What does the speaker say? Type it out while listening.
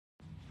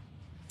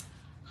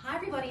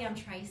everybody, I'm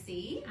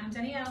Tracey. I'm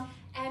Danielle.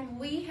 And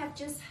we have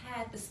just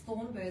had this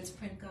Thornbirds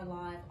print go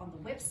live on the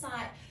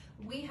website.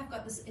 We have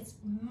got this, it's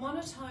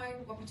monotone,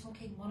 what we're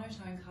talking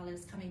monotone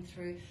colours coming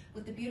through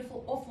with the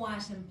beautiful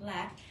off-white and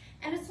black.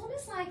 And it's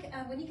almost like,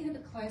 when you get a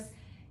bit close,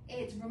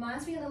 it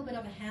reminds me a little bit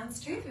of a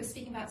houndstooth. We're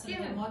speaking about sort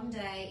of a modern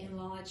day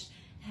enlarged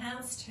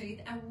houndstooth.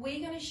 And we're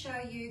going to show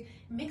you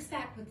mixed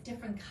back with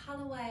different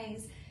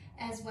colourways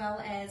as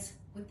well as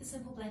with the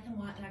simple black and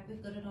white like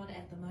we've got it on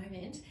at the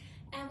moment.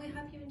 And we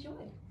hope you enjoy.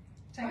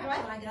 Take it away.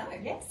 Shall I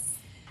go? Yes.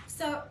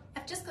 So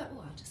I've just got,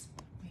 oh, I'll just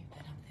move that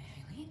up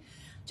there, Haley.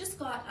 Just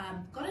got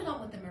it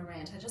on with the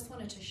Morant. I just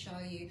wanted to show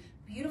you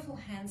beautiful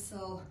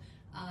Hansel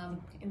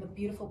in the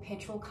beautiful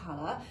petrol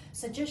color.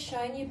 So just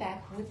showing you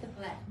back with the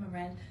black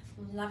Morant,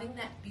 loving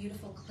that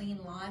beautiful clean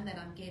line that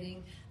I'm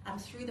getting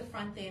through the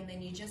front there, and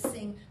then you're just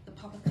seeing the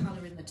pop of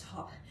color in the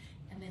top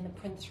and then the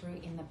print through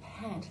in the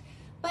pant.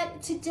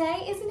 But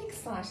today is an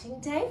exciting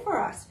day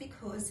for us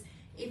because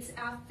it's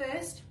our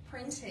first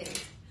printed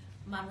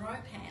Munro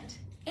pant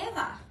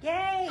ever. Yay!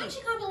 I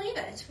actually can't believe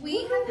it.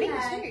 We have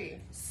had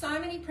so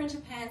many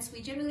printed pants.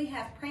 We generally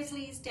have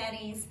Presley's,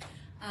 Danny's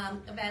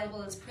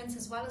available as prints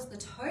as well as the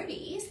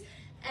toadies,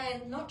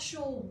 and not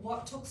sure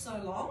what took so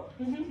long.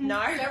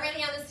 No. Don't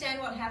really understand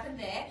what happened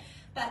there,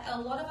 but a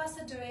lot of us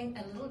are doing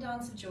a little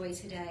dance of joy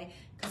today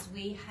because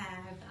we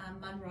have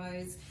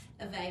Munros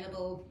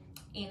available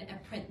in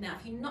a print. Now,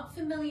 if you're not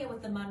familiar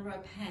with the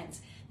Munro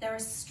pants, they're a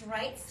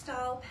straight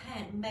style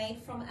pant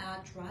made from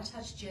our dry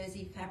touch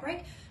jersey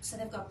fabric. So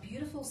they've got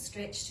beautiful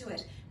stretch to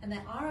it, and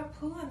they are a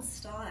pull-on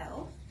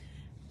style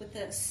with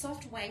a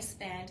soft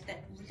waistband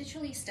that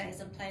literally stays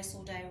in place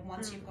all day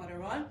once you've got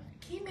her on.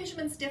 Key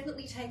measurements,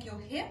 definitely take your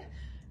hip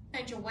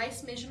and your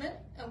waist measurement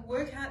and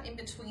work out in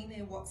between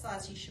there what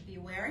size you should be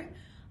wearing.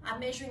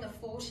 I'm measuring a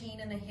 14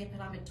 in the hip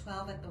and I'm at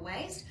 12 at the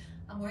waist.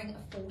 I'm wearing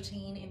a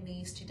 14 in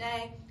these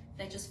today.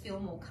 They just feel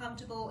more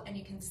comfortable, and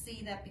you can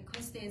see that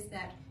because there's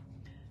that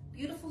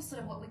beautiful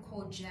sort of what we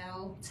call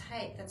gel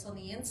tape that's on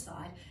the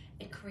inside,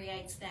 it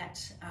creates that,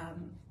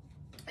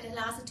 it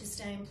allows it to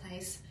stay in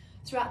place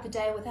throughout the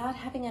day without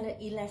having an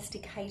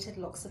elasticated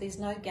look, so there's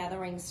no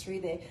gatherings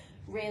through there,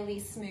 really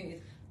smooth.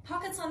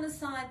 Pockets on the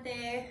side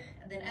there,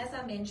 and then as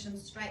I mentioned,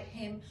 straight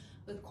hem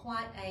with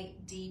quite a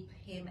deep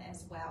hem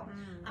as well.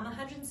 I'm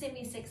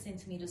 176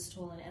 centimeters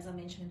tall, and as I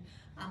mentioned,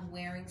 I'm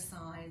wearing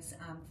size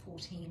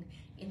 14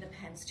 in the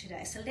pants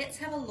today. So let's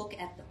have a look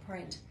at the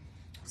print.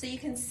 So you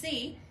can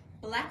see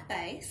black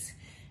base,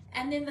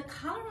 and then the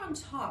color on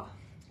top,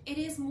 it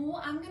is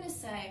more, I'm going to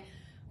say,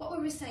 what we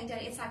were saying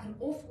today, it's like an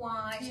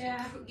off-white,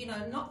 you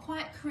know, not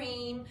quite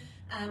cream,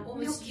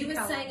 almost, you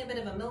were saying a bit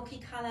of a milky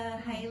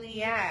color, Haley.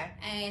 Yeah.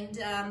 And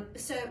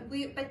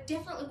but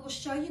definitely we'll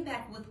show you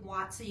back with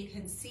white so you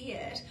can see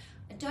it.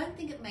 I don't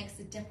think it makes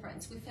a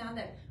difference. We found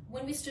that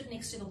when we stood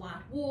next to the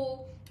white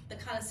wall, the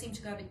colors seemed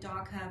to go a bit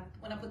darker.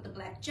 When I put the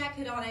black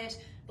jacket on it,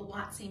 the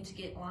white seemed to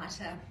get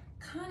lighter.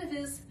 Kind of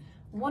is,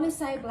 I want to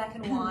say black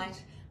and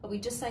white, but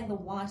we're just saying the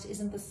white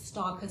isn't the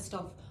starkest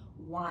of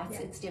whites.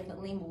 It's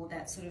definitely more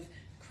that sort of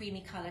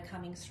creamy color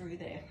coming through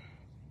there.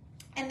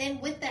 And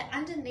then with that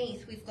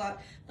underneath, we've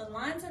got the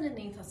lines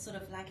underneath are sort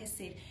of, like I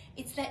said,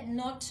 it's that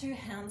nod to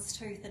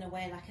houndstooth in a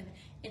way, like an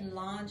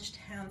enlarged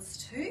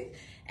houndstooth.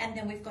 And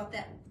then we've got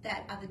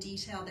that other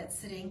detail that's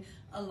sitting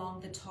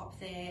along the top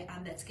there,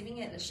 that's giving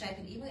it a shape.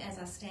 And even as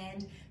I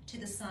stand to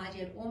the side,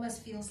 it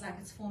almost feels like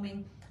it's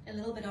forming a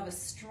little bit of a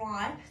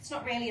stripe. It's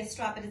not really a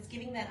stripe, but it's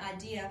giving that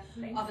idea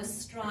of a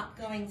stripe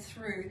going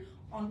through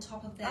on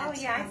top of that.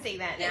 Oh yeah, I see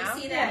that now.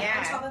 You see that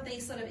on top of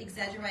these sort of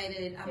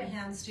exaggerated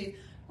houndstooth.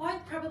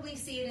 Won't probably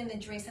see it in the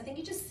dress. I think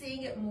you're just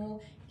seeing it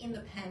more in the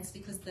pants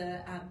because the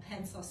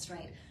pants are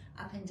straight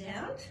up and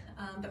down.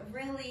 But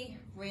really,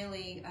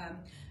 really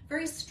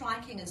very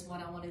striking is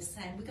what I want to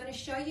say. And we're going to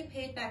show you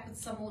paired back with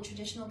some more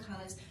traditional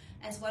colors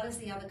as well as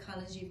the other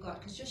colors you've got,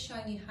 because just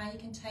showing you how you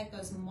can take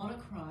those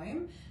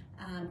monochrome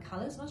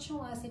colors. Not sure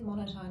why I said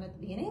monotone at the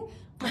beginning.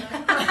 As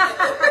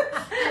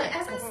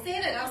I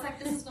said it, I was like,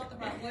 this is not the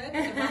right word.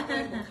 The right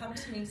word will come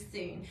to me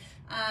soon.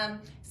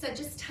 So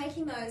just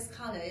taking those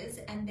colors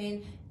and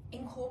then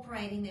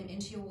incorporating them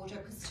into your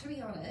wardrobe, because to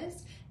be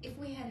honest, if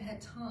we had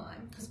had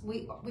time, because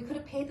we could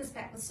have paired this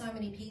back with so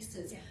many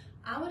pieces,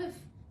 I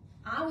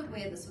would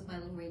wear this with my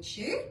little red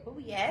shoe. Oh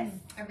yes.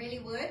 I really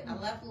would. I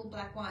love little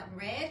black, white and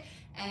red,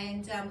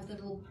 and with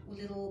a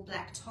little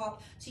black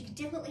top. So you could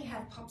definitely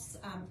have pops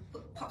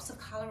of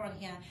color on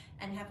here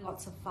and have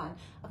lots of fun.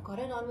 I've got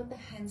it on with the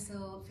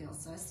Hansel. It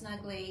feels so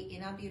snugly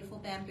in our beautiful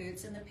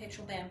bamboos and the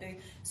petrol bamboo.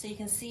 So you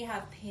can see how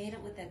I've paired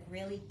it with that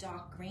really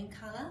dark green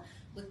color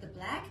with the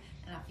black,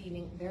 and I'm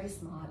feeling very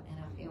smart, and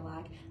I feel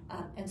like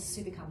and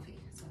super comfy.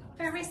 So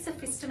very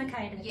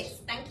sophisticated. Yes,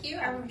 thank you.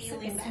 I'm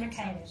feeling that.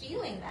 I'm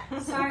feeling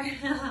that. So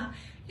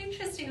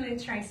interestingly,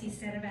 Tracey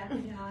said about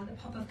the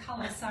pop of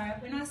colour. So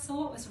when I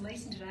saw it was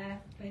releasing today,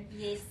 I went,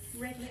 yes,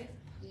 red lip.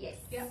 Yes.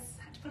 Yep.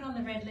 Had to put on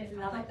the red lip.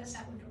 Love I thought it.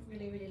 that would look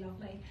really, really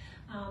lovely.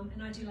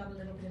 And I do love a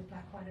little bit of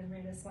black, white and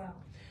red as well.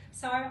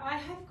 So I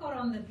have got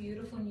on the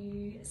beautiful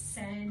new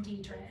Sandy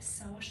dress.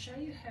 So I'll show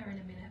you her in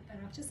a minute, but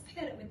I've just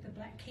paired it with the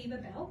black Kiva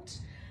belt.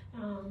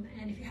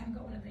 And if you haven't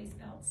got one of these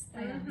belts,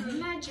 they are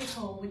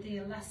magical with the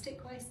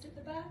elastic waist at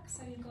the back.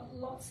 So you've got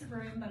lots of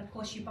room, but of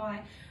course you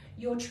buy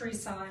your true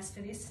size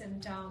for this.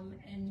 And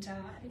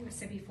I think we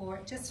said before,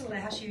 it just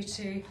allows you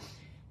to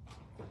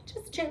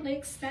just gently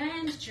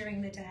expand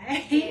during the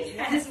day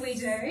as we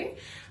do,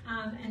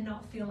 and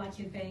not feel like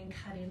you're being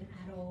cut in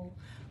at all.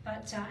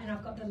 But and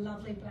I've got the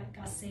lovely black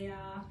Garcia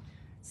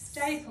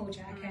staple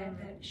jacket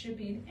that should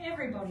be in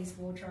everybody's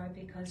wardrobe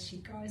because she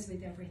goes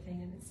with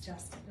everything, and it's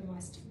just the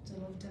most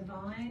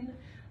divine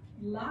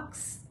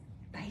luxe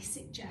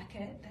basic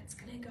jacket that's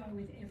going to go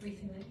with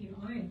everything that you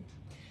own.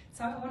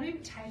 So I want to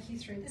take you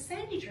through the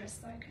Sandy dress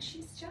though, because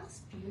she's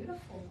just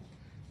beautiful.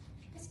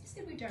 As you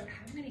said, we don't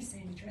have many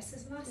Sandy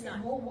dresses, and I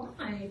said, well,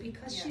 why?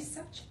 Because she's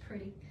such a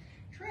pretty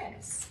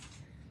dress.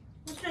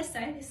 What did I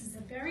say? This is a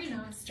very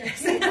nice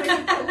dress.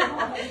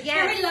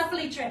 Very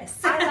lovely dress.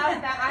 I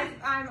love that.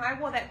 I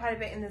wore that quite a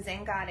bit in the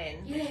Zen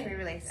Garden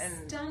release,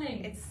 and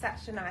stunning. It's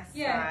such a nice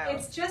Yeah, style.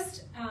 it's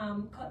just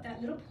got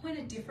that little point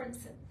of difference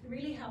that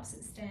really helps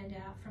it stand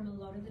out from a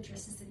lot of the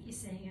dresses that you're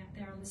seeing out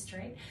there on the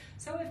street.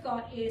 So what we've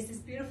got is this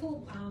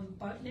beautiful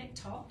boat neck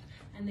top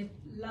and the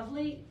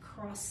lovely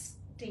cross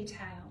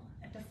detail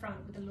at the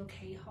front with a little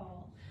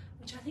keyhole,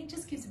 which I think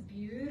just gives a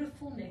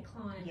beautiful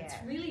neckline. Yeah. It's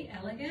really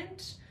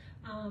elegant.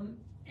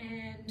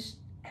 And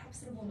helps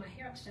that I wore my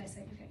hair up today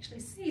so you can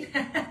actually see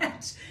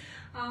that.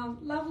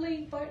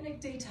 Lovely boat neck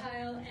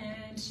detail,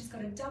 and she's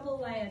got a double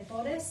layered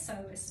bodice, so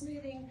we're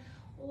smoothing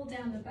all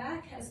down the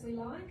back as we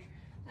like.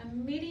 A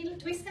midi,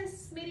 do we say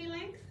midi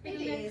length?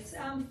 Midi length,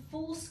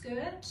 full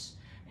skirt,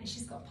 and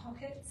she's got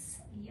pockets.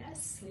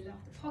 Yes, we love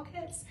the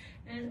pockets.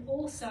 And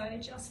also,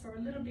 just for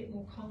a little bit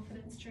more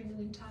confidence during the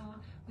winter,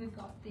 we've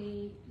got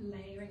the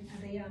layering,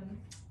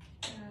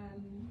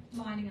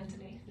 lining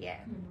underneath. Yeah. I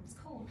can't remember what it's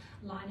called.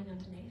 Lining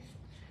underneath.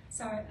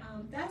 So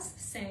that's the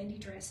Sandy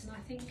dress, and I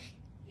think,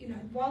 you know,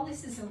 while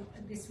this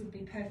would be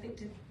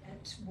perfect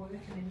at work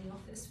and in the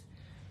office,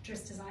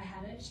 dressed as I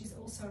had it, she's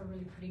also a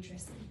really pretty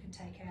dress that you can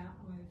take out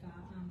over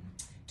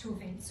to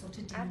events or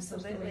to dinners or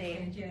the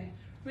weekend. Yeah,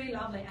 really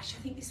lovely. Actually,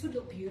 I think this would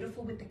look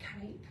beautiful with the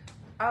cape.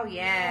 Oh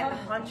yeah,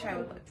 the poncho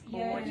would look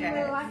gorgeous. You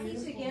were lucky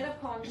to get a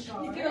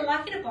poncho. If you were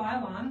lucky to buy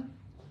one,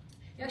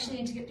 you actually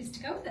need to get this to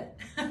go with it.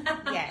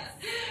 Yes.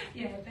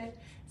 Yeah, but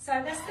so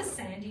that's the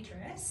Sandy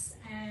dress,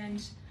 and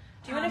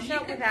do you want to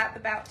show it without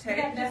the belt too?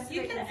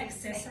 You can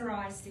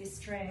accessorise this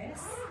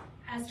dress,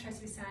 as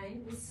Tracy was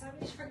saying, with so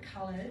many different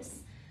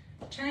colours.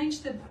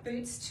 Change the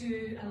boots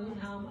to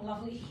a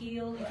lovely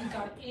heel if you've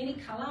got any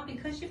colour,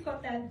 because you've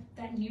got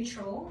that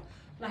neutral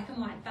black and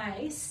white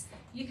base.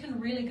 You can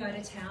really go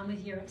to town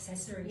with your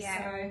accessories.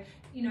 Yeah. So,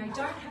 you know, you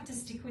don't have to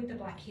stick with the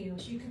black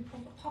heels. You can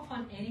pop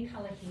on any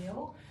colour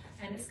heel,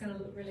 and it's going to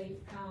look really,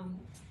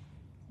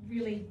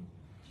 really,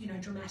 you know,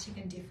 dramatic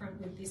and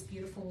different with this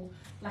beautiful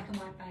black and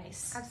white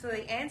base.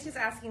 Absolutely. Anne's just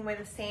asking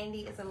whether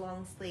Sandy is a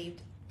long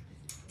sleeved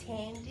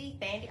Tandy?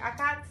 I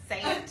can't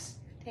say it.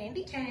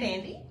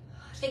 Tandy?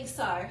 I think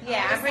so.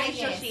 Yeah, I'm pretty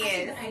sure she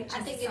is. I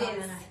think it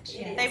is.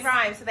 Yeah. They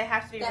rhyme, so they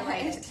have to be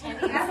related.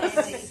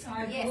 That's so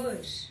Yes.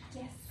 good.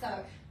 Yes.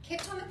 So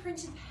kept on the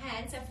printed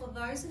pants, and for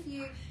those of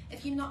you,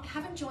 if you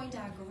haven't joined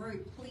our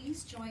group,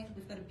 please join.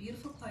 We've got a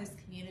beautiful closed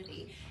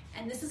community,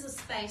 and this is a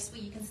space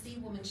where you can see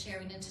women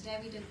sharing. And today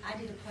I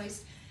did a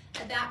post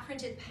about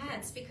printed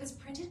pants, because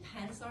printed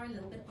pants are a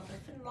little bit of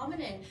a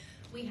phenomenon.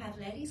 We have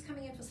ladies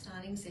coming in for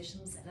styling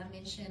sessions, and I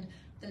mentioned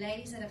the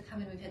ladies that have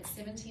come in, we've had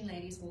 17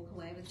 ladies walk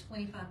away with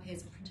 25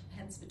 pairs of printed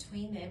pants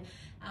between them.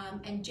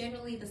 And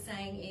generally the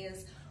saying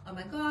is, oh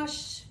my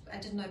gosh, I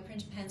didn't know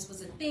printed pants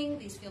was a thing.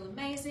 These feel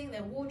amazing.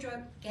 They're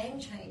wardrobe game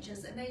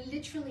changers, and they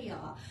literally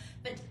are.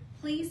 But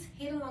please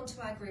head along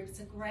to our group.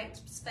 It's a great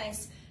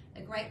space,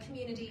 a great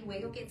community where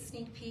you'll get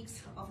sneak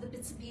peeks of the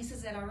bits and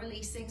pieces that are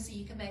releasing, so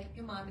you can make up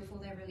your mind before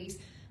they release,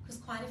 because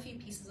quite a few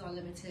pieces are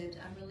limited.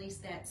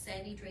 Released that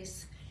Sandy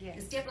dress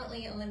is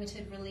definitely a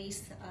limited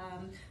release,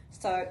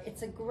 so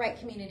it's a great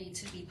community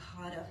to be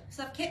part of.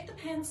 So I've kept the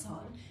pants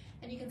on,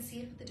 and you can see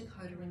it with the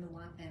decoder in the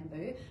white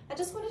bamboo. I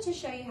just wanted to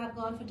show you how I've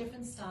gone for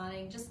different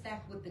styling, just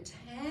back with the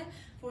tan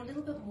for a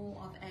little bit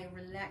more of a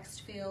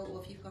relaxed feel,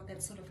 or if you've got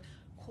that sort of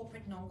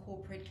corporate,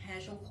 non-corporate,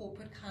 casual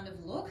corporate kind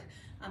of look,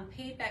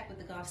 paired back with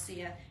the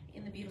Garcia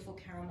in the beautiful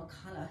caramel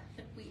color.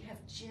 But we have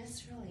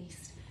just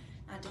released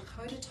a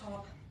decoder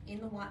top in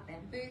the white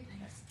bamboo.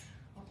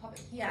 I'll pop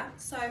it here.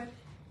 So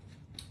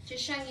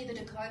just showing you the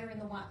decoder in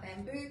the white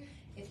bamboo.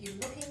 If you're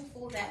looking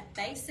for that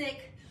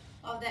basic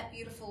of that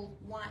beautiful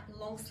white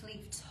long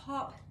sleeve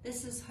top,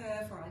 this is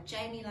her for our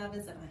Jamie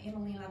lovers and our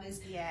Emily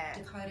lovers. Yeah.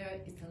 Dakota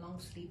is the long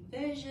sleeve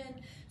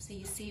version. So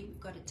you see we've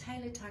got a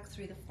tailor tuck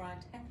through the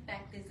front. At the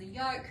back there's a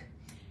yoke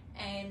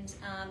and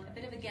a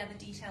bit of a gather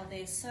detail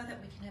there, so that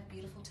we can have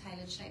beautiful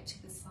tailored shape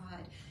to the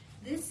side.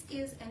 This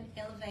is an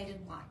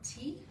elevated white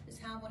tee, is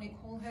how I want to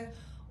call her,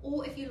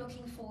 Or if you're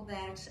looking for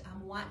that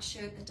white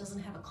shirt that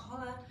doesn't have a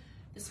collar,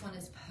 this one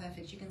is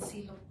perfect. You can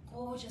see, look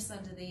gorgeous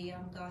under the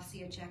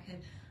Garcia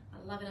jacket.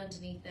 I love it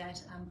underneath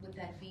that with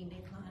that V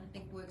neckline. I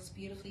think works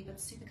beautifully, but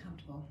super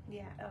comfortable.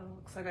 Yeah, it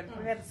looks so good.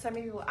 We've had so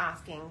many people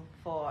asking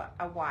for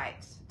a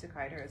white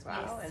Dakota as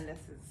well, Yes. and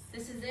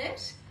This is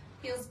it.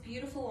 Feels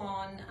beautiful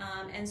on,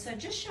 and so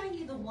just showing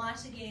you the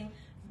white again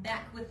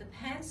back with the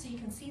pants so you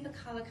can see the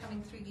color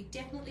coming through. You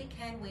definitely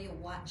can wear your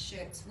white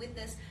shirts with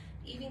this,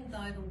 even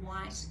though the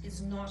white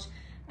is not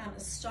a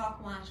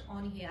stark white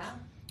on here.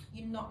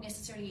 You're not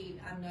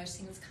necessarily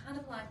noticing. It's kind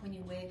of like when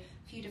you wear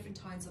a few different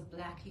tones of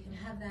black. You can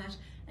have that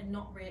and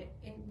not wear it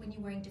when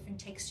you're wearing different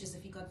textures.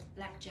 If you've got a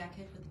black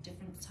jacket with a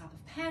different type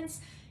of pants,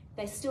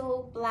 they're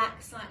still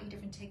black, slightly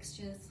different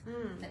textures.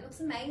 That looks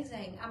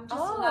amazing. I'm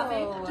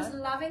just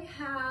loving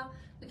how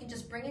we can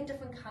just bring in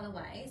different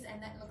colorways, and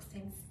that looks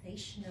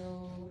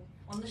sensational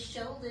on the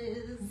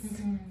shoulders.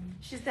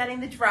 she's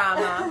adding the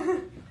drama.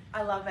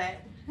 I love it.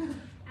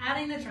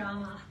 Adding the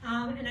drama,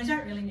 and I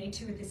don't really need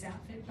to with this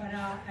outfit, but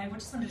I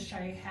just wanted to show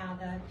you how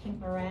the pink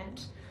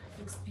Morant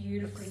looks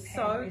beautifully paired.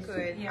 So with,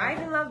 good. yeah. I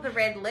even love the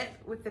red lip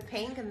with the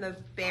pink and the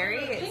berry.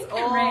 Pink It's and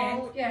all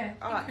red, yeah.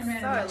 Oh, Pink and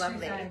it's red are so my two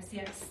lovely. faves,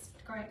 yes,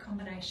 great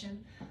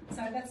combination.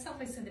 So that's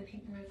obviously the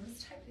pink maroon.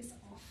 Let's take this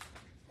off.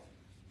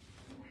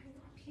 Hang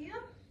up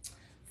here.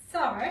 So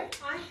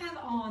I have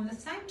on the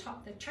same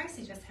top that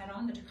Tracey just had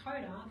on, the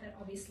Dakota, but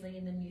obviously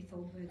in the new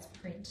Thornbirds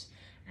print.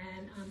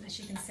 And as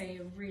you can see,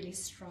 a really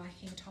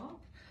striking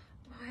top.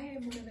 I am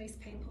one of these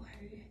people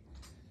who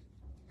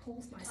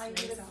pulls my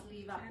sleeves up.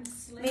 And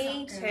sleeve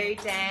Me up, girl. too,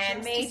 Dan.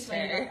 Just Me a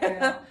sleeve too. up,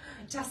 girl.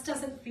 It just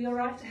doesn't feel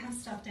right to have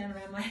stuff down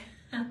around my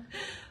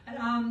But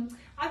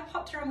I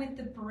popped her on with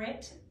the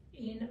Brett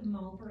in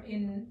Mulberry.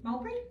 In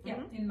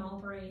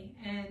Mulberry.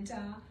 And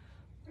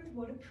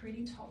what a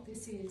pretty top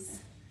this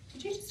is.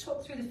 Did you just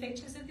talk through the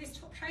features of this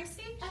top,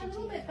 Tracey? A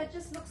little bit, but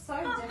just looks so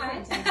Okay.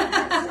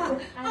 different.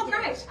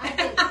 Great.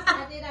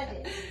 I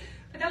did.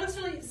 But that looks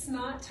really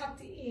smart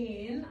tucked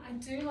in. I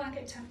do like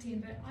it tucked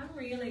in, but I'm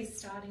really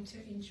starting to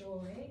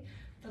enjoy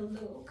the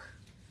look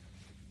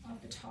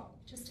of the top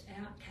just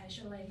out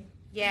casually.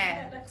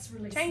 Yeah. That looks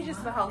really Changes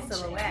smart. the whole It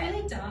silhouette.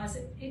 really does.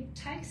 It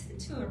takes it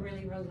to a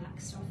really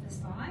relaxed office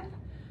vibe.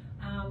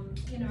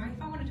 You know,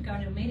 if I wanted to go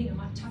to a meeting, I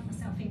might tuck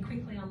myself in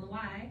quickly on the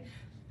way.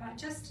 But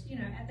just, you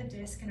know, at the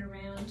desk and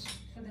around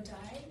for the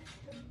day,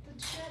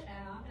 the shirt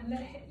out and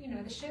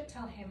the shirt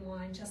tail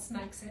hemline just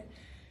makes it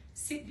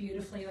sit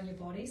beautifully on your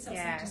body. So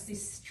it's not just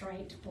this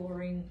straight,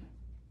 boring,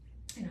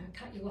 you know,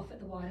 cut you off at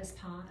the widest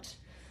part.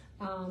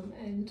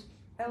 And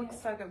That looks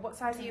so good. What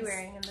size are you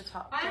wearing in the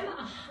top? I'm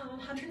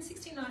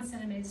 169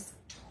 centimeters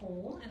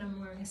tall, and I'm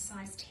wearing a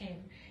size 10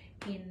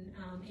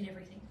 in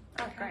everything.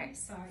 Oh, great.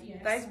 So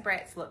yeah, Those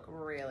Bretts look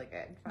really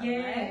good. by the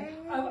yeah,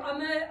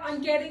 way. I'm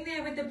getting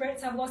there with the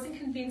Bretts. I wasn't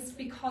convinced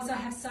because I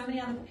have so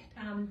many other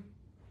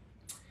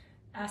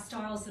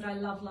styles that I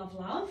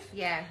love.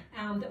 Yeah.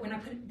 That when I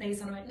put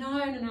these on, I went,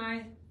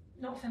 no,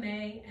 not for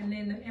me. And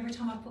then every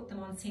time I put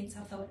them on since,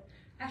 I thought,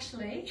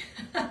 actually,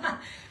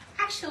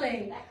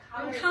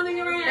 I'm coming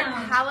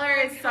around. The colour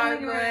is so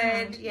coming good.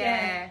 around.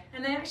 Yeah.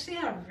 And they actually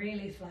are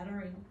really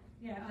flattering.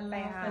 Yeah, I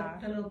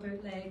love the little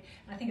bootleg.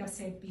 I think I've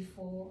said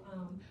before,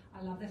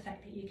 I love the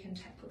fact that you can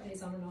put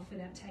these on and off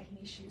without taking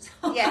your shoes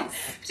off. Yes.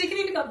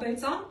 Particularly if you've got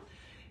boots on.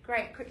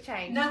 Great, quick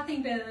change.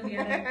 Nothing better than being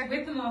able to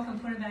whip them off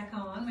and put them back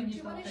on when Do you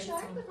you've want got to boots show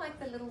it on. with like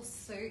the little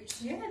suit?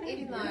 Yeah, that'd be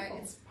even though beautiful.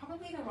 it's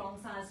probably the wrong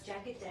size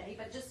jacket, Daddy,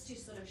 but just to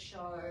sort of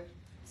show.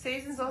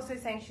 Susan's also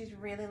saying she's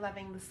really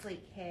loving the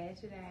sleek hair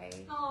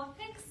today. Oh,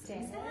 thanks,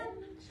 Susan.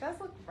 She does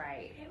look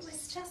great. It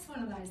was just one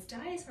of those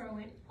days where I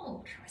went,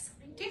 oh, try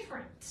something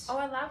different. Oh,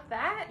 I love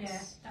that.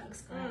 Yeah, that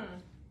looks great.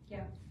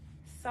 Yeah,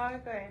 So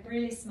good.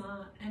 really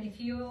smart. And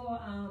if you're,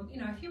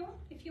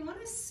 if you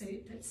want a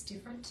suit that's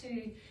different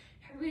to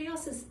everybody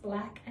else's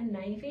black and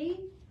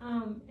navy,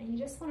 and you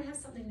just want to have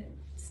something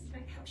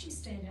that helps you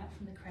stand out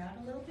from the crowd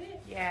a little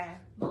bit, Yeah.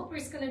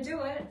 Mulberry's going to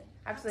do it.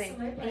 Absolutely.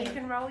 Absolutely. And you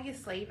can roll your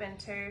sleeve in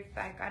too.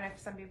 Like, I know for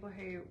some people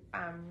who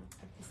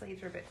the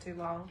sleeves are a bit too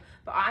long,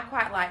 but I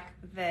quite like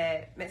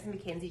the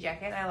Mackenzie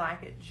jacket. I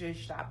like it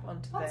zhuzhed up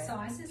onto What the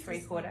size is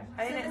 3/4. this?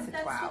 I think it's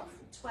a 12.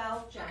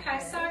 12 jacket.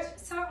 Okay,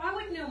 so I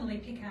would normally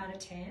pick out a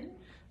 10.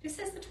 This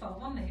says the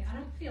 12 on me. I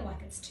don't feel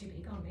like it's too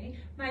big on me.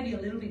 Maybe a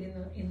little bit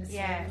in the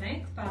sleeve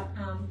length, but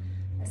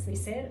as we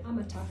said, I'm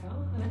a tucker.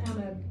 I'm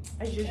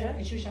a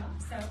zhuzher.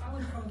 So I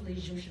would probably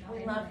zhuzh it up.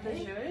 We love the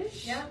anyway.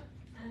 zhuzh. Yeah,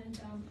 and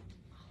I'm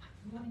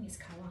loving this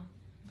colour.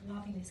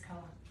 Loving this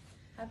colour.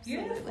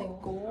 Absolutely Beautiful.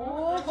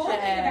 gorgeous. Talking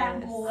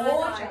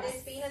about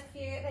There's been a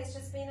few. There's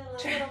just been a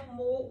little bit of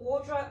more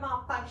wardrobe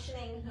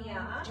malfunctioning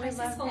here.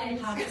 Tracy's falling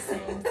apart it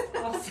seems.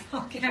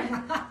 Off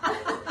camera.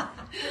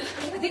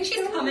 I think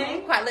she's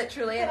coming. Quite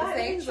literally at the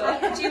same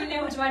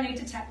time. Do I need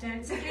to tap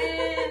dance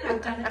again?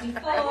 I've done it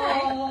before.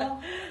 I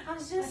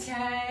was just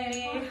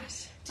okay.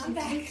 I'm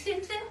back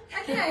into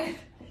okay.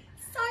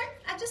 So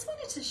I just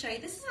wanted to show you,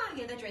 this is our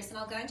Heather dress, and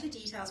I'll go into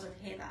details with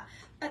Heather,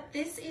 but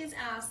this is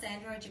our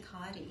Sandro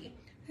Giaccardi,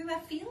 who I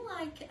feel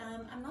like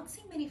I'm not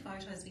seeing many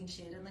photos being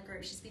shared in the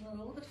group. She's been a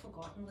little bit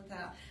forgotten with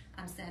our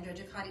Sandra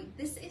jacquardi.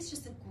 This is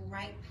just a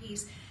great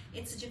piece.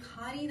 It's a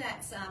jacquardi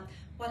that's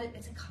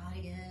it's a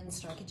cardigan,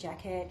 stroke a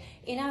jacket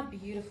in our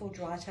beautiful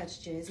dry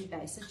touch jersey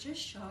base. So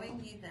just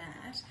showing you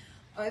that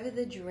over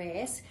the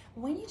dress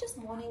when you're just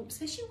wanting,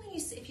 especially when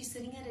if you're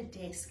sitting at a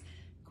desk,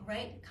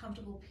 great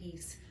comfortable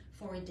piece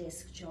for a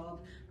desk job.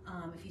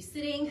 If you're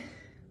sitting,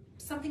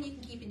 something you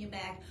can keep in your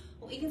bag,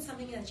 or even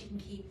something that you can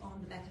keep on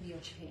the back of your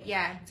chair.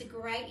 Yeah. It's a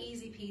great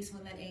easy piece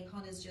when that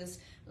aircon is just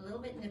a little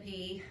bit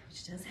nippy,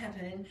 which does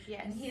happen.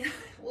 Yes. And here,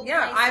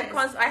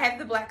 I have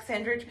the black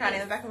Sandra jacquardi in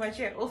the back of my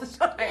chair all the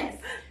time.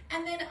 Yes.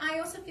 And then I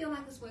also feel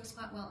like this works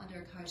quite well under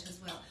a coat as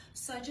well.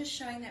 So just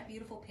showing that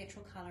beautiful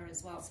petrol color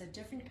as well. So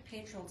different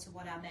petrol to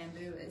what our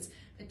bamboo is,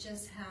 but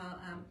just how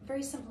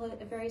very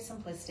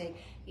simplistic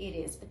it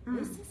is. But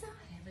this is our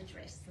heather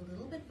dress, a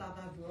little bit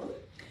baba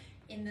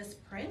in this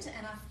print,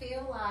 and I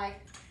feel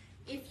like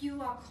if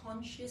you are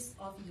conscious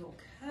of your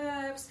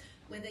curves,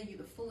 whether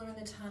you're fuller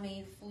in the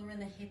tummy, fuller in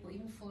the hip, or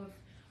even fuller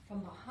from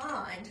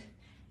behind,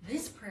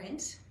 this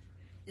print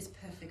is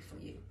perfect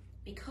for you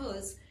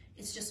because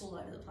it's just all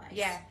over the place.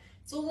 Yeah.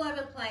 It's all over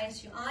the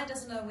place. Your eye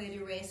doesn't know where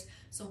to rest.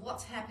 So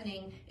what's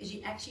happening is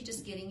you're actually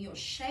just getting your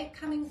shape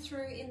coming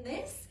through in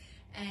this,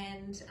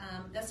 and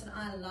that's what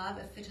I love,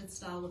 a fitted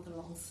style with a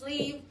long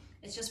sleeve.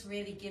 It's just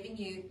really giving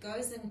you,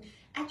 goes in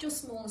at your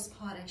smallest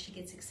part, actually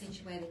gets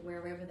accentuated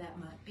wherever that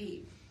might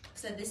be.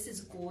 So this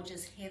is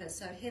gorgeous heather.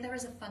 So heather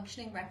is a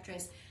functioning wrap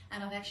dress,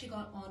 and I've actually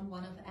got on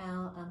one of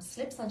our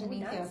slips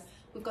underneath here.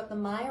 We've got the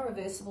Maya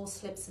reversible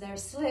slips. So they're a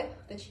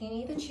slip that you can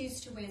either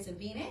choose to wear as a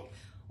V-neck,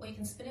 or you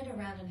can spin it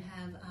around and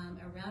have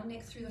a round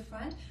neck through the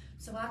front.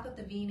 So I've got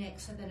the V-neck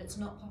so that it's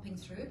not popping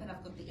through, but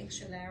I've got the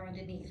extra layer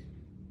underneath.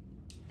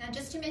 Now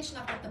just to mention,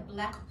 I've got the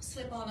black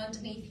slip on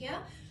underneath here.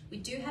 We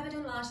do have it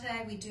in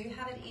latte, we do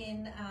have it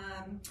in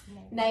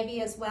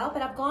navy as well,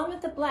 but I've gone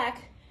with the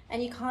black,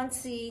 and you can't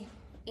see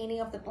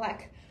any of the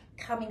black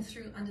coming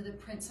through under the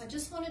print. So I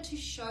just wanted to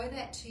show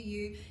that to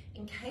you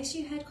in case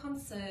you had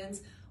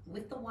concerns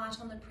with the white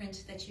on the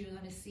print that you're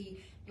going to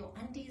see your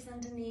undies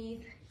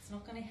underneath. It's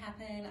not going to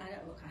happen.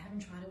 I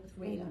haven't tried it with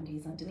red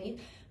undies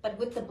underneath, but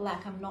with the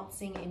black, I'm not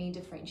seeing any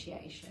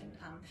differentiation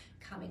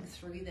coming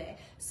through there.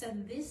 So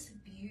this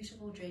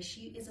beautiful dress,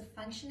 she is a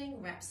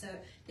functioning wrap. So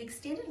the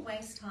extended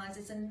waist ties,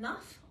 it's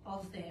enough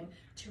of them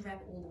to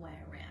wrap all the way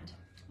around.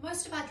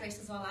 Most of our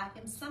dresses are like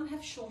them. Some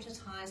have shorter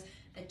ties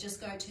that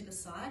just go to the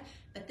side,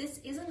 but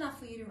this is enough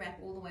for you to wrap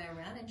all the way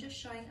around. And just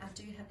showing, I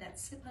do have that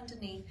slip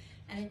underneath,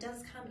 and it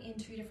does come in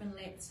 2 different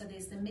lengths. So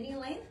there's the mini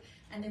length,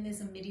 and then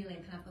there's a midi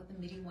length, and I've got the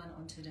midi one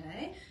on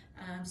today.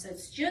 So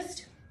it's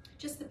just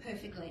the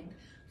perfect length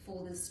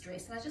for this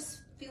dress. And I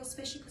just feel,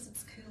 especially because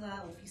it's cooler,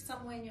 or if you're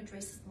somewhere and your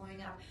dress is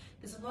blowing up,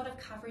 there's a lot of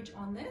coverage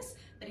on this,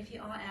 but if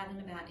you are out and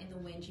about in the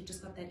wind, you've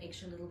just got that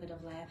extra little bit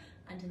of layer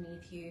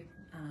underneath you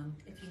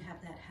if you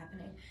have that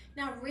happening.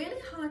 Now, really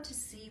hard to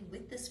see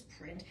with this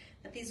print,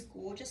 but these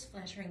gorgeous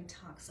flattering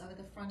tucks over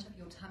the front of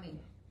your tummy.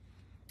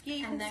 Yeah,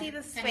 you can see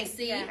the space.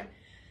 Yeah.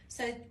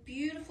 So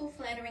beautiful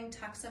flattering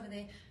tucks over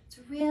there. It's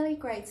really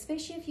great,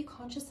 especially if you're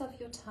conscious of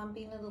your tum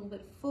being a little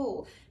bit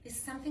full. There's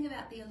something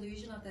about the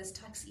illusion of those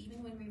tucks,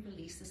 even when we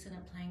release this in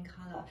a plain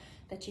color,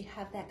 that you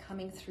have that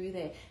coming through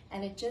there.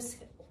 And it just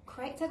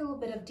creates that little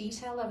bit of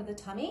detail over the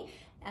tummy.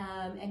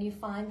 And you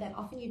find that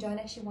often you don't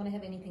actually want to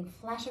have anything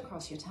flat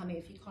across your tummy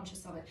if you're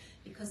conscious of it,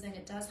 because then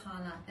it does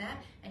highlight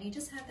that, and you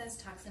just have those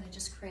tucks, and it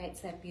just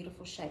creates that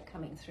beautiful shape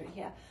coming through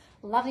here.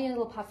 Lovely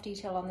little puff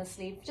detail on the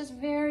sleeve, just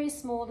very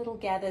small little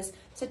gathers.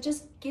 So it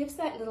just gives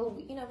that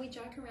little, you know, we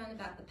joke around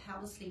about the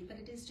powder sleeve, but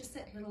it is just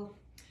that little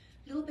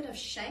bit of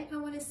shape, I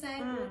want to say,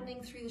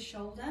 broadening through the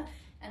shoulder,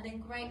 and then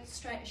great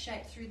straight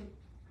shape through the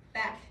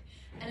back.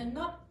 And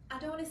not, I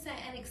don't want to say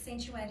an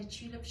accentuated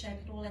tulip shape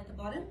at all at the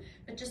bottom,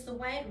 but just the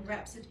way it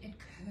wraps it, it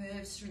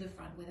curves through the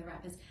front where the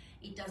wrap is.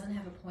 It doesn't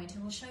have a point.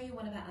 And we'll show you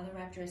one of our other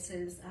wrap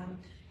dresses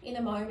in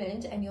a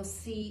moment, and you'll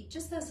see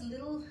just those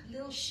little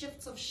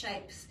shifts of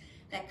shapes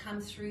that come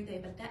through there.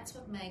 But that's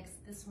what makes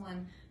this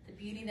one the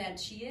beauty that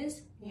she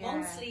is. Yeah.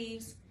 Long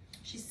sleeves.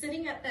 She's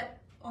sitting at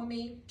that, on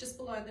me, just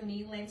below the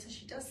knee length, so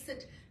she does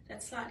sit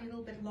that slightly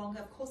little bit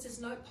longer. Of course,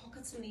 there's no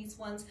pockets in these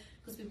ones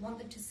because we want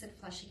them to sit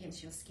flush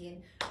against your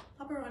skin.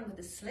 Pop her on with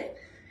a slip.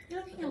 You're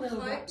looking a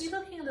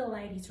little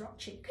ladies rock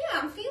chick. Yeah,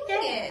 I'm feeling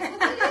it.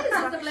 That's what it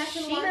is. With the black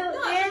and white. No,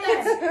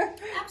 yes.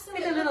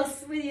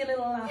 Absolutely. With your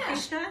little yeah.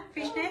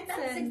 fishnets.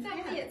 That's and,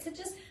 exactly yeah. it. So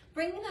just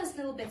bringing those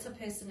little bits of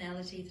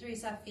personality through.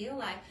 So I feel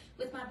like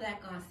with my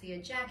black Garcia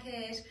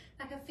jacket,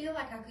 like I feel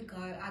like I could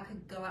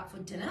go out for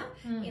dinner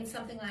in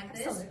something like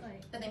this. Absolutely.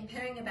 But then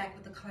pairing it back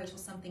with the coat or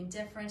something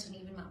different, and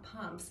even my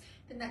pumps,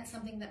 then that's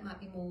something that might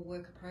be more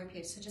work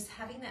appropriate. So just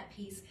having that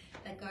piece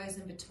that goes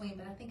in between.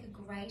 But I think a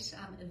great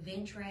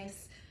event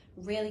dress,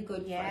 really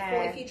good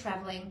for if you're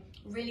traveling,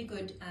 really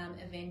good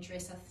event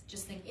dress. I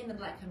just think in the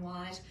black and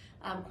white,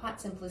 quite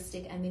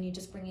simplistic, and then you're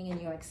just bringing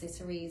in your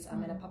accessories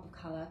and a pop of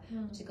colour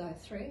to go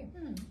through.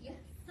 Yes.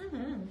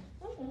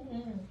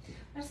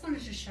 I just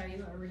wanted to show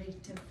you a really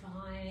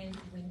divine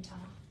winter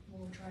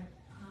wardrobe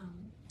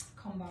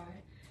combo.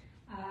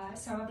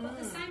 So I've got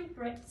the same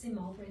breadths in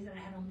mulberries that I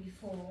had on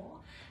before,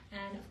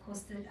 and of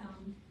course the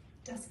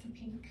dusky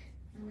pink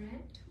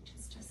red, which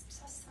is just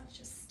such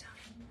a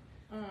stunning.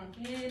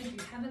 Again, if you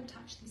haven't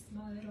touched this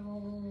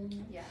model,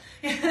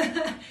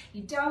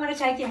 you don't want to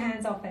take your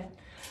hands off it.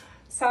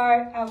 So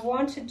I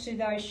wanted to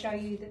though show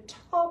you the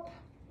top.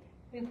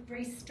 We've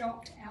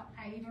restocked our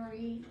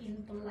Avery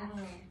in black.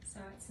 So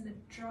it's in the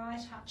dry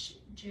touch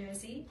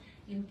jersey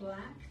in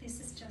black. This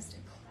is just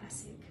a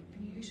classic,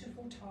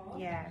 beautiful top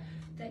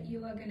that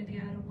you are going to be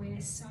able to wear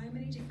so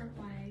many different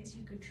ways.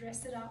 You could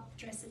dress it up,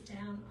 dress it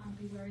down. I'll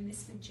be wearing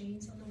this with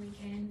jeans on the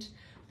weekend.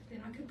 But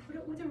then I could put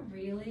it with a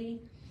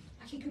really,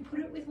 like you could put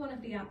it with one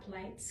of the up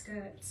late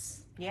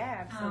skirts.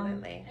 Yeah,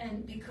 absolutely.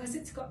 And because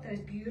it's got those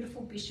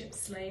beautiful bishop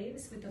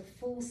sleeves with the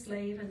full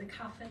sleeve and the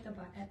cuff at the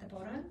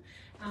bottom,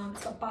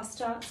 it's got bust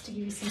starts to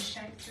give you some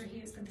shape through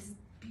here. It's got this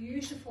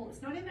beautiful,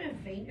 it's not even a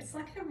V, it's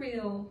like a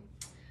real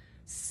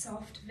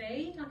soft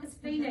V, like it's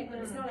V-neck, but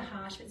it's not a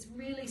harsh, it's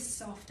really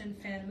soft and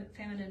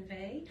feminine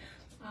V.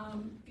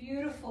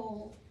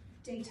 Beautiful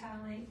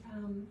detailing.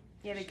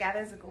 Yeah, the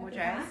gathers are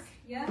gorgeous.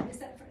 Yeah, is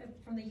that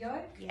from the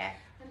yoke? Yeah.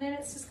 And then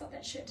it's just got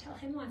that shirt tail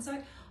hemline.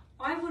 So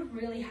I would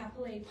really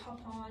happily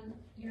pop on,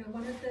 you know,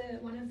 one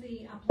of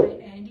the up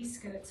late Andy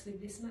skirts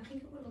with this, and I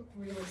think it would look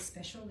really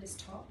special. This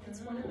top, it's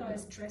one of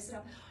those dress it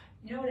up.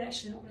 You know what? It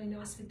actually looked really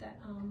nice with that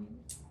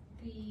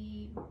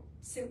the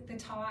silk, the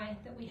tie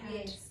that we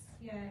had,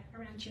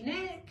 around your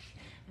neck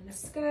and the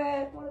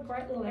skirt. What a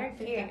great little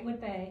outfit that would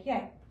be.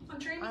 Yeah, I'm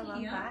dreaming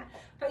here. That.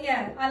 But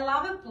yeah, I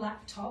love a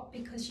black top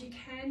because you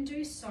can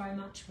do so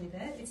much with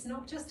it. It's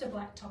not just a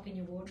black top in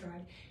your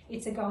wardrobe.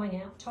 It's a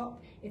going out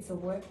top, it's a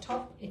work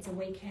top, it's a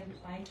weekend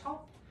play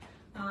top.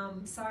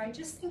 So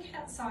just think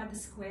outside the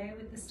square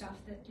with the stuff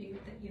that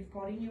you've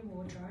got in your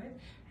wardrobe,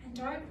 and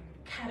don't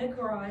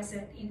categorize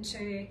it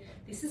into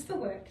this is for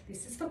work,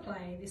 this is for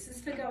play, this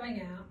is for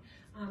going out.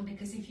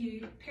 Because if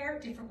you pair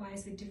it different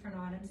ways with different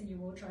items in your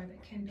wardrobe,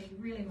 it can be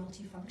really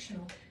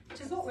multifunctional, which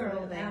is what we're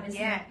all about,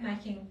 isn't it?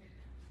 Making.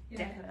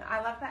 Definitely.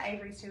 I love the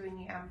Avery too when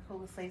you pull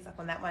the sleeves up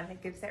on that one.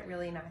 It gives that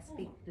really nice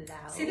big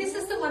blouse. See, this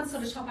is the one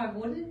sort of top I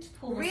wouldn't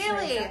pull the sleeves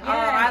up. Really?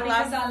 Yeah,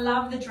 because I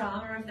love the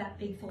drama of that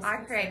big full sleeve. I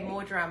create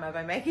more drama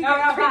by making it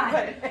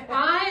right.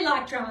 I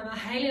like drama.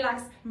 Haley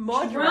likes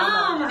more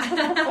drama.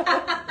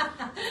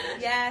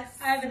 Yes.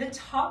 Over the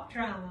top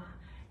drama.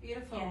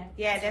 Beautiful.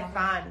 Yeah, they're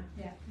fun.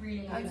 Yeah,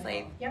 really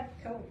beautiful.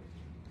 Yep, cool.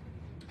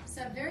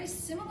 So very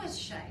similar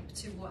shape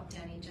to what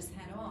Danny just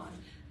had on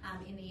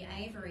in the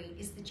Avery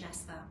is the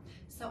Jasper.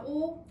 So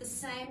all the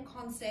same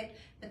concept,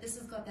 but this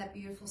has got that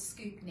beautiful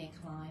scoop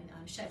neckline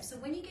shape. So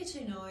when you get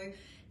to know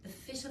the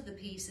fit of the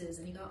pieces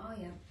and you go, oh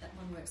yeah, that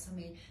one works for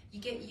me, you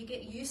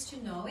get used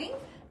to knowing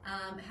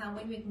how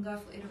when we can go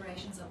for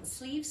iterations of the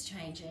sleeves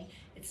changing,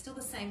 it's still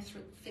the same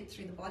fit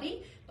through the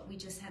body, but we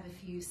just have a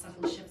few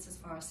subtle shifts as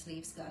far as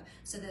sleeves go.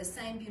 So the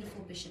same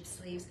beautiful bishop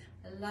sleeves.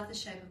 I love the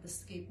shape of the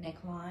scoop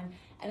neckline,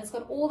 and it's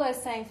got all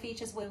those same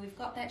features where we've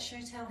got that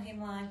shirt tail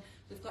hemline,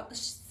 we've got the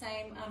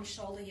same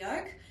shoulder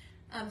yoke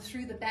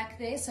through the back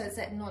there, so it's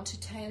that nod to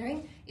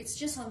tailoring. It's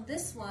just on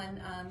this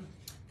one,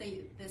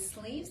 the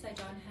sleeves, they don't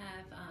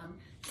have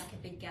like a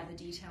big gather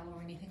detail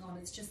or anything on.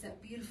 It's just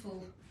that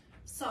beautiful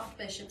soft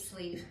bishop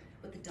sleeve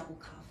with the double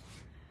cuff,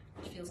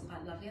 which feels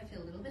quite lovely. I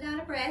feel a little bit out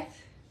of breath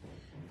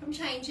from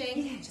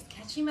changing, just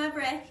catching my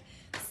breath.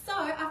 So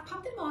I've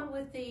popped them on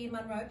with the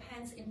Monroe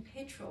pants in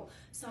petrol.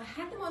 So I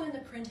had them on in the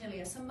print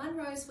earlier. So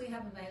Monroes we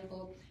have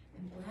available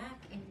in black,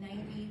 in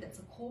navy, that's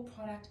a core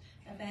product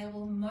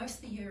available most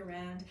of the year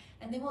round.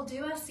 And then we'll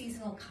do our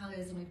seasonal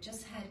colors, and we've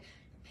just had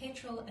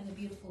petrol and the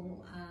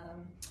beautiful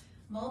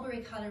mulberry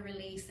color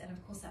release, and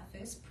of course our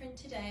first print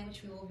today,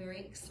 which we're all very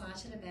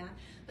excited about.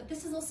 But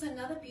this is also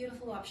another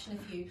beautiful option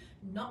if you're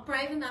not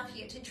brave enough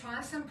yet to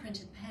try some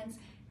printed pants.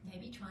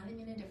 Maybe try them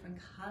in a different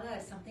color,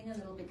 something a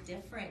little bit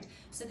different.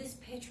 So this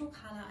petrol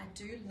color I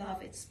do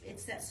love.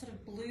 It's that sort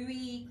of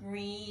bluey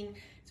green.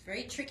 It's a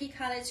very tricky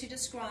color to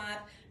describe,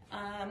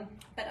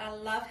 but I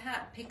love how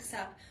it picks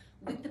up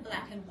with the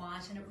black and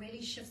white, and it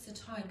really shifts the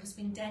tone, because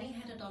when Danny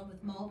had it on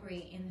with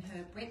mulberry in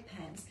her bread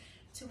pants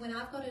to when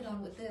I've got it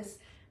on with this,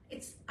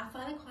 I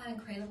find it quite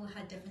incredible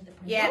how different the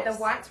print looks. Yeah, the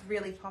white's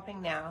really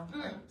popping now.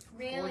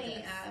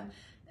 Really,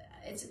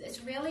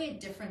 it's really a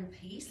different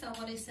piece, I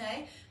want to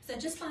say. So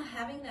just by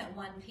having that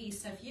one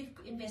piece, so if you've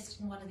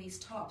invested in one of these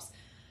tops,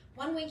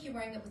 one week you're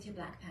wearing it with your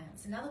black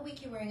pants, another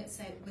week you're wearing it,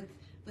 say,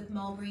 with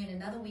mulberry, and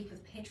another week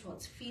with petrol,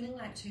 it's feeling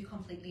like two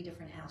completely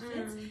different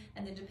outfits.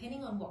 And then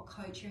depending on what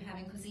coat you're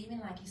having, because even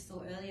like you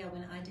saw earlier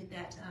when I did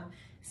that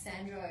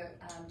Sandro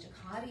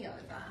Jacquardi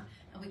over,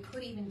 and we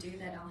could even do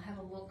that, I'll have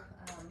a look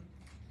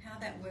how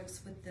that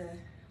works with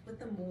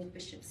the more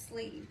bishop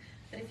sleeve.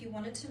 But if you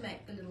wanted to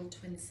make the little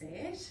twin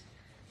set,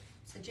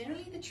 so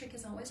generally the trick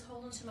is always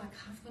hold onto my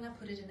cuff when I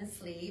put it in a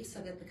sleeve so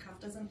that the cuff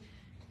doesn't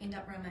end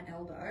up around my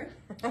elbow,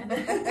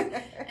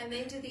 and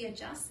then do the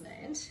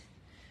adjustment.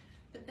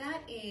 But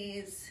that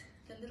is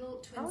the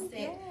little twin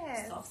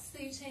set, soft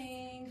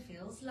suiting,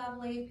 feels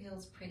lovely,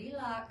 feels pretty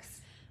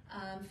luxe.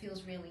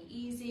 feels really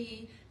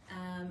easy.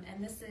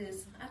 And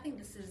I think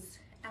this is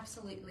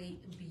absolutely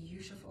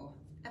beautiful,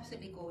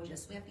 absolutely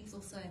gorgeous. We have these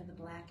also in the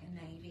black and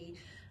navy.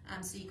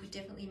 So you could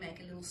definitely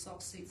make a little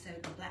sock suit, so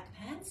with the black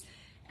pants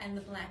and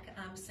the black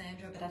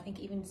Sandra, but I think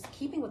even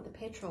keeping with the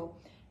petrol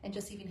and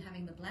just even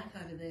having the black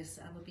over this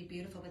would be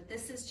beautiful. But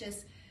this is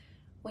just,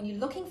 when you're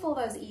looking for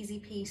those easy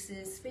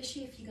pieces,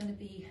 especially if you're going to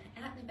be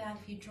out and about,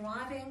 if you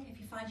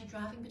find you're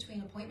driving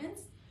between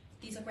appointments,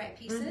 these are great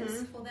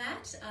pieces for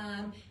that.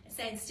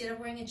 Say instead of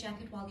wearing a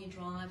jacket while you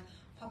drive,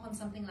 pop on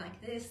something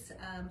like this.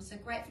 So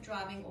great for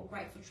driving or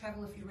great for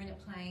travel if you're in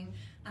a plane.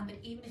 But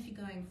even if you're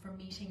going from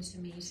meeting to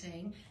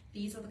meeting,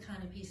 these are the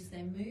kind of pieces,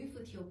 they move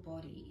with your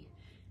body.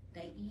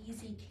 They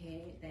easy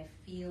care, they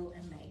feel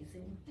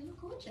amazing. They look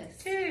gorgeous.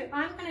 Too.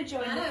 I'm going to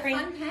join the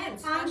fun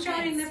pants. I'm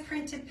joining the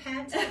printed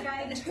pants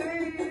again too.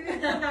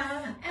 And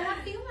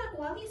I feel like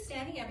while you're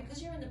standing here,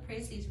 because you're in the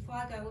Presleys, before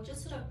I go,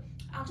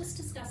 I'll just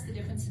discuss the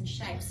difference in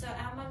shape. So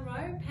our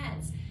Monroe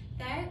pants,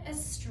 they're a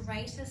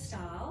straighter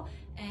style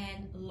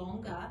and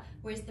longer,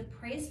 whereas the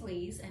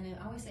Presleys, and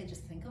I always say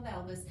just think of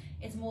Elvis,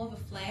 it's more of a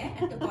flare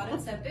at the bottom,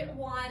 so a bit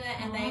wider,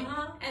 and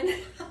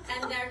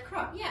they're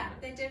cropped. Yeah,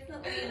 they're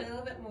definitely a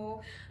little bit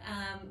more.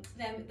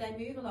 They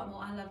move a lot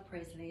more. I love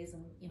Presleys,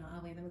 and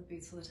I wear them with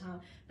boots all the time.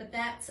 But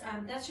that's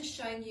just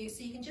showing you,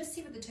 so you can just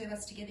see with the two of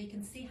us together, you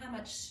can see how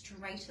much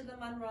straighter the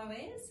Monroe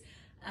is.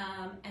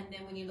 And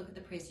then when you look at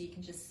the Presley, you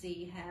can just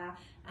see how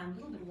a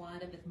little bit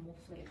wider, but more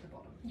flare at the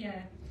bottom.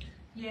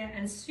 Yeah,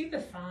 and super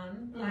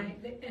fun.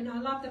 And I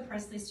love the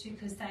Presleys too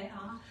because they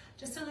are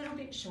just a little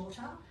bit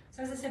shorter.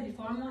 So as I said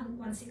before, I'm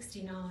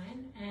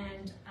 169,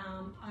 and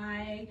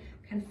I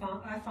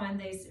find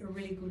these a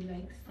really good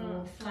length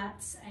for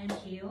flats and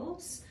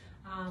heels.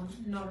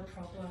 Not a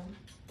problem.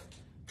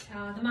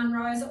 The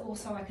Monroes are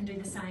also, I can do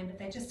the same, but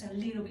they're just a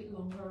little bit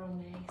longer on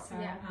me. So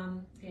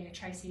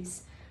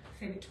Tracey's a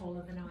fair bit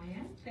taller than I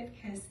am,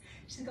 because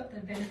she's got the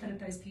benefit of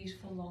those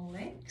beautiful long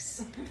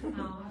legs.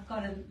 I've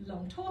got a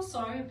long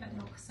torso, but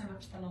not so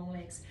much the long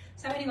legs.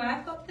 So anyway,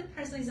 I've got the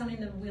Presleys on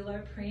in the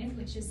willow print,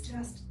 which is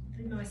just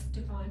the most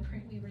divine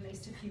print we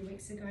released a few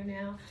weeks ago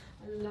now.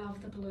 I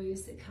love the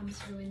blues that come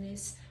through in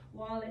this.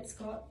 While it's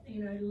got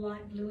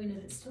light blue in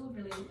it, it's still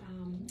really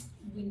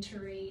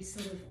wintry,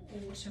 sort of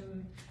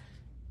autumn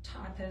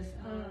type of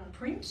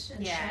print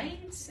and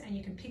shades. And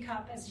you can pick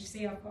up, as you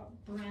see, I've got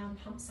brown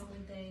pumps on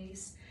with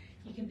these.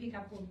 You can pick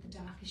up all the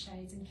darker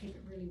shades and keep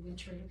it really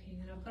wintry looking.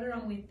 And I've got it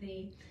on with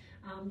the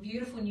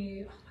beautiful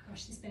new, oh my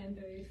gosh, this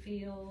bamboo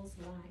feels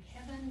like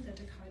heaven, the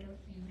Dakota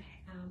in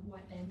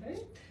white bamboo.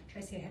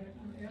 Tracey had it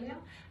on earlier.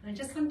 And I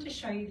just wanted to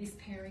show you this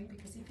pairing,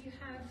 because if you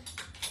have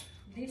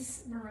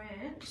this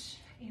Morant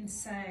in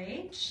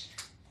sage,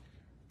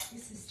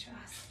 this is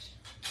just...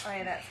 Oh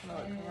yeah, that's gonna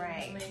look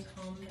great.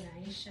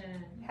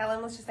 Combination.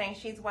 Helen was just saying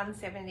she's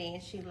 170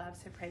 and she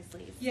loves her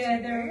Presleys. Yeah,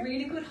 they're a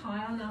really good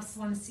height on us,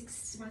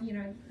 160,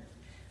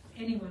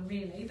 anyone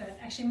really, but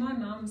actually my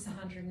mum's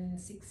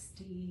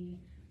 163,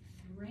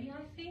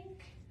 I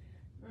think.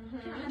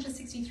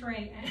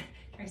 163, and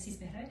Tracey's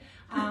met her.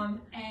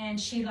 And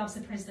she loves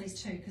the Presleys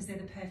too, because they're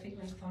the perfect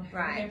length on her.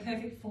 Right. They're a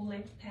perfect full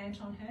length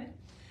pant on her.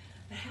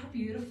 But how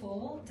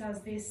beautiful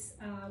does this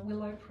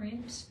willow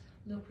print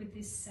look with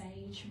this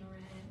sage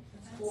Morant?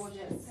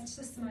 Gorgeous. That's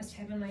just the most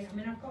heavenly. I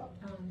mean, I've got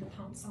the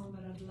pumps on,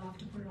 but I'd love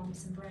to put it on with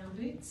some brown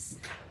boots.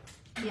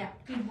 Yeah.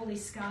 Big woolly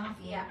scarf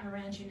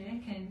around your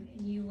neck, and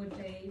you would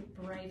be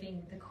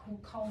braving the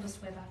coldest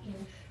weather in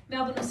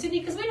Melbourne or Sydney,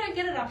 because we don't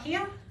get it up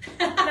here.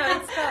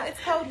 No, it's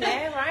cold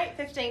there, right?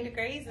 15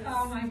 degrees.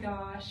 Oh my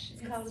gosh.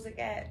 It's cold as it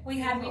gets. We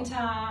had winter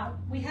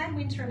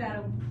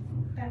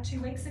about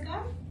 2 weeks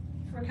ago.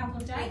 For a couple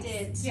of days. We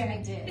did. Yeah,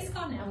 we did. It's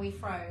gone now. And we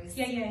froze.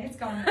 Yeah, it's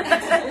gone.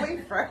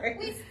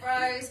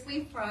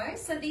 We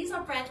froze. So these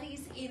are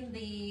Bradleys in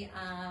the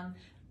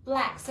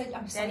black. So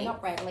I'm sorry,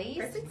 not Bradleys.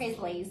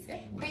 Presleys.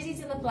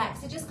 Presleys in the black.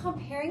 So just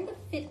comparing the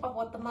fit of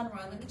what the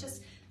Monroe. Let me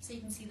just so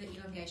you can see the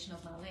elongation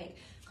of my leg.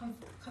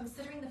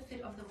 Considering the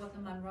fit of what the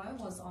Monroe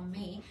was on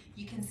me,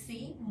 you can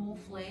see more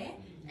flare,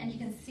 and you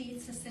can see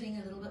it's just sitting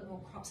a little bit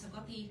more cropped. So I've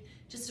got the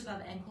just above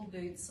ankle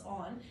boots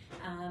on,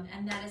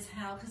 and that is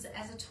how, because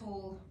as a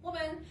tall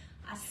woman,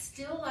 I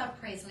still love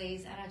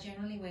Presleys, and I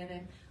generally wear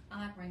them.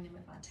 I like wearing them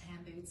with my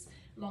tan boots,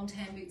 long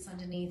tan boots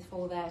underneath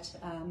for that,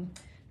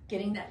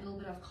 getting that little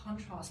bit of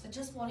contrast. But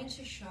just wanting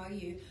to show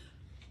you,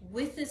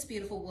 with this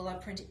beautiful willow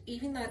print,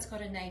 even though it's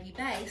got a navy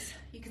base,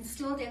 you can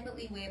still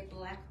definitely wear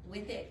black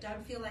with it.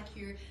 Don't feel like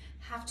you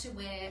have to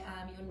wear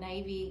your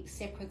navy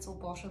separates or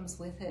bottoms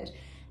with it.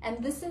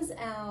 And this is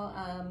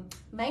our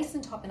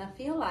mason top, and I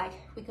feel like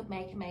we could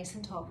make a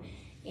mason top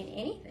in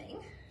anything.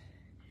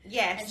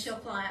 Yes. And she'll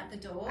fly out the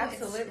door.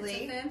 Absolutely.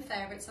 It's a firm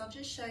favourite, so I'll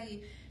just show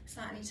you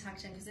slightly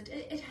tucked in, because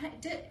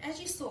it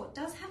as you saw, it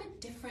does have a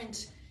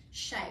different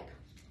shape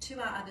to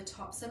our other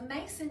tops. So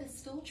mason is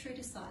still true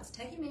to size.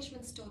 Taking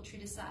measurements still true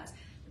to size,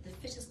 but the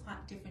fit is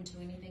quite different to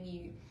anything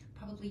you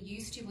probably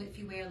used to if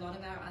you wear a lot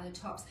of our other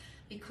tops,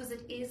 because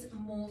it is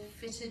more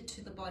fitted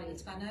to the body.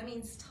 It's by no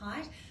means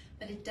tight,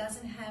 but it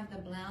doesn't have the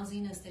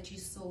blousiness that you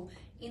saw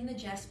in the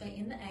Jasper,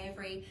 in the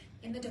Avery,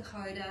 in the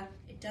Dakota.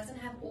 It doesn't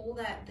have all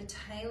that, the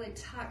tail, it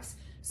tucks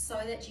so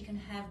that you can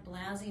have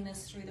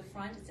blousiness through the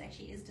front. It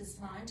actually is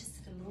designed to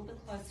sit a little bit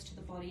closer to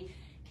the body,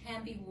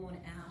 can be worn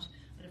out,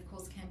 but of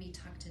course can be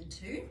tucked in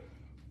too.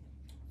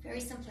 Very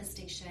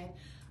simplistic shape.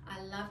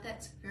 I love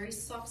that very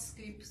soft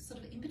scoop, sort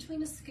of in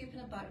between a scoop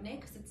and a boat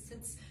neck, because it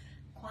sits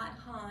quite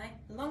high.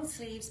 Long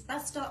sleeves,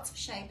 bust dots for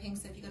shaping,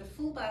 so if you've got a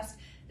full bust,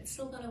 it's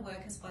still going to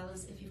work as well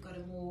as if you've got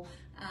a more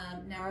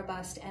narrow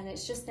bust. And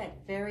it's just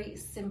that very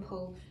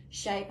simple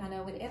shape. I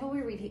know whenever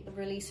we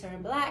release her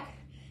in black,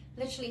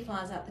 literally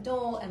flies out the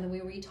door, and then we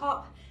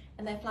retop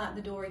and they fly out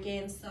the door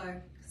again. So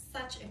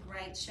such a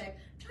great shape.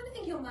 I'm trying to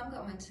think, your mum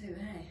got one too,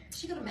 hey?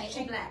 She got a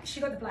maple black. She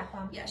got the black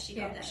one. Yeah, she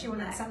got that. She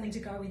wanted something to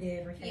go with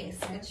everything.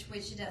 Yes,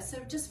 which she does. So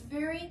just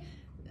very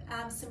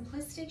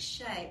simplistic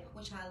shape,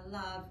 which I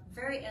love,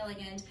 very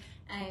elegant,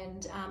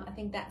 and I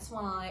think that's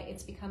why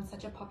it's become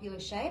such a popular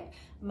shape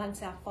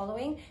amongst our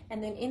following.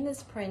 And then in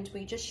this print,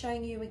 we're just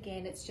showing you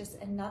again, it's just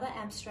another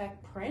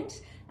abstract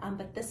print,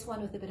 but this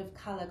one with a bit of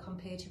color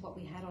compared to what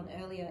we had on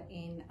earlier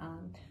in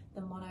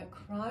the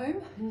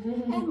monochrome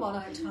and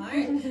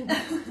monotone.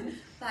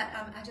 But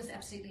I just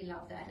absolutely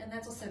love that, and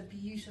that's also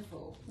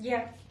beautiful.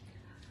 Yeah.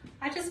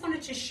 I just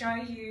wanted to show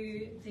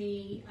you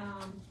the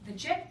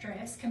jet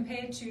dress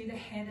compared to the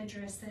heather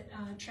dress that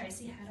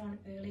Tracey had on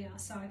earlier.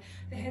 So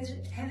the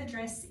heather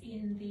dress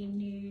in the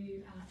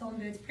new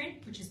Thornbirds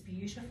print, which is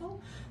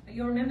beautiful. But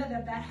you'll remember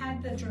that that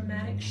had the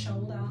dramatic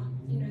shoulder,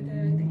 you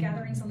know, the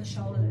gatherings on the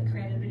shoulder that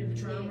created a bit of a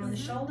drama on the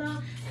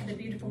shoulder, and the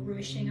beautiful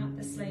ruching up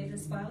the sleeve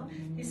as well.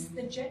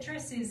 The jet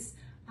dress is,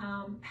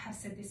 have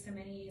said this for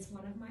many years,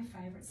 one of my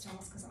favourite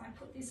styles, because I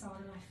put this on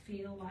and I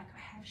feel like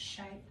I have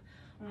shape.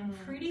 I'm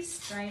pretty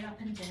straight up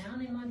and down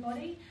in my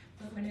body,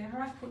 but whenever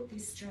I put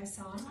this dress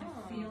on,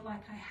 I feel like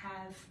I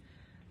have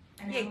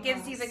an it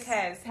gives you the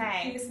curves,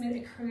 hey?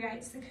 It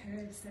creates the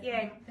curves.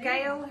 That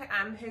Gail,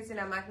 who's in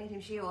our marketing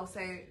team, she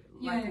also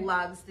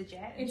loves the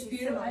jet. It's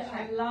beautiful.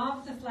 I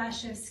love the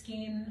flash of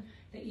skin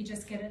that you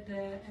just get at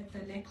the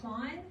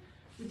neckline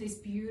with this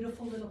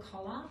beautiful little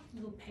collar,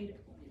 little Peter.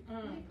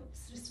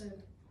 It's just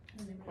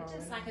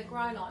like a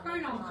grown-on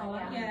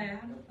collar. Yeah,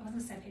 I was going to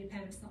say Peter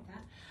Pan, it's not that.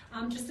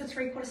 Just a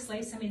 3/4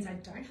 sleeve, so it means I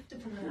don't have to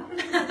pull it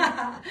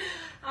up.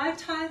 I've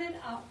tied it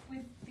up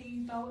with the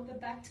bow at the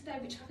back today,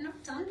 which I've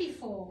not done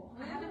before.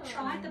 I haven't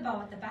tried the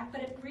bow at the back,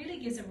 but it really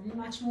gives a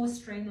much more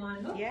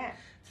streamlined look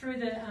through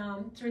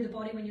the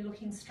body when you're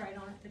looking straight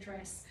on at the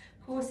dress.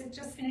 Of course, it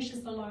just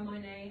finishes below my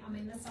knee. I'm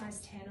in the size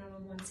 10 and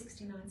I'm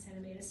 169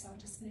 centimetres, so it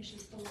just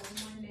finishes below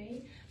my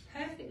knee.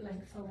 Perfect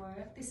length for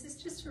work. This is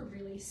just a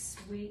really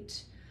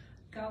sweet,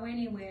 go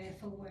anywhere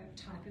for work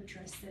type of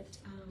dress that,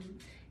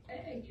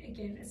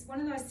 again, it's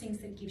one of those things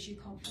that gives you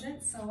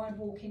confidence. So I'd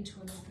walk into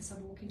an office,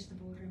 I'd walk into the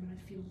boardroom, and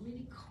I'd feel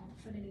really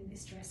confident in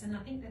this dress. And I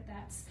think that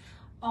that's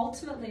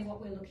ultimately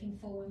what we're looking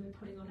for when we're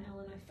putting on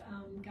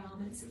LNF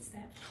garments. It's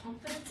that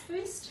confidence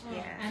boost,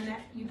 and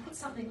that you put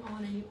something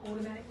on and you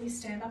automatically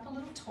stand up a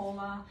little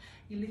taller,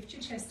 you lift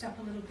your chest up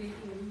a little bit,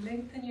 you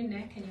lengthen your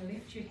neck and you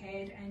lift your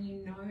head, and you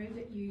know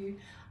that you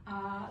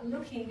are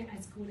looking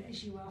as good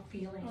as you are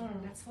feeling.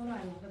 And that's what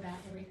I love about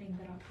everything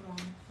that I put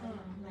on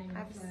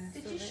Leina.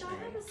 Did you show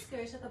how the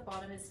skirt at the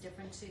bottom is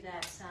different to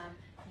that?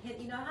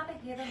 You know how the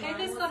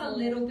Heather's got a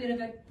little bit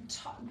of a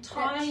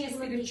tiniest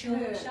bit of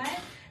tulip shape.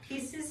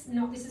 This is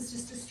not. This is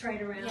just a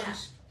straight around.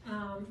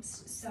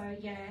 So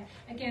yeah,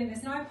 again,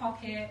 there's no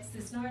pockets,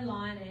 there's no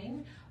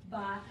lining,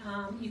 but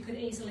you could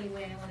easily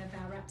wear one of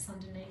our wraps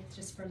underneath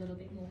just for a little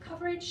bit more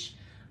coverage.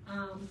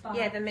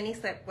 But the mini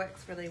slip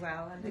works really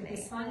well underneath. With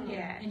this one,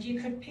 and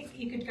you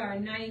could go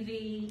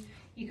navy.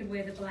 You could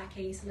wear the black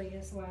easily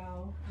as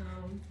well.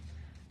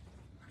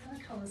 What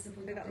other colours have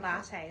we got? We've got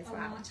latte as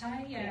well.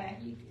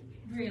 Latte,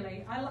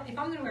 really, if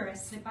I'm going to wear a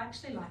slip, I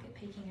actually like it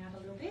peeking out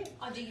a little bit.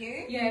 Oh, do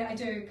you? Yeah, I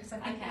do, because I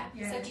think.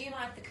 Okay. So do you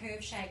like the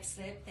curve shaped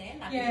slip then?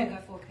 Like you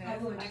go for a curve? I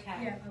would.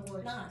 Okay. Yeah, I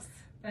would. Nice.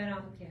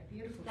 But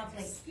beautiful.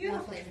 Lovely.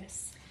 Beautiful.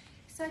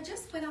 So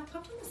just when I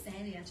popped on the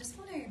Sandy, I just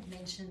want to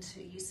mention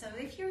to you, so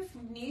if you're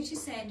new to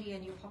Sandy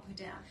and you pop her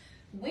down,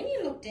 when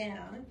you look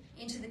down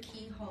into the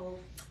keyhole,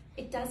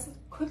 it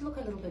could look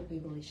a little bit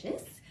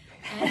boobylicious.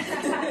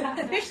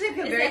 Especially if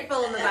you're very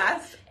full in the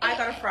bust. I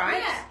got a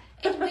fright.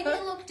 Yeah, and when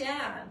you look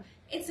down,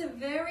 it's a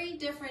very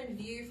different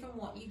view from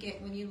what you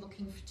get when you're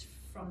looking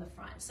from the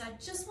front. So I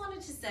just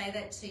wanted to say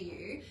that to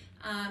you.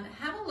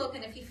 Have a look,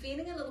 and if you're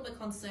feeling a little bit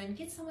concerned,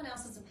 get someone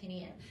else's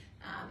opinion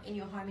in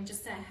your home and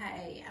just say,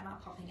 hey, am I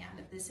popping out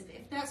of this? If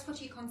that's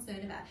what you're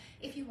concerned about.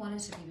 If you want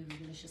it to be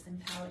delicious,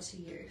 then power to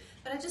you.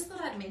 But I just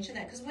thought I'd mention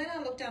that, because when I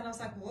looked down, I was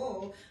like,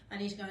 whoa, I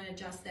need to go and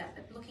adjust that.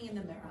 But looking in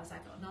the mirror, I was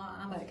like, oh, no,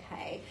 I'm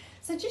okay.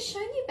 So just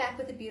showing you back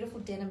with a beautiful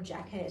denim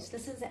jacket.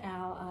 This is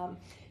our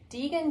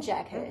Deegan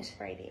jacket.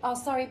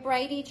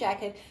 Brady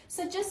jacket.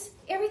 So just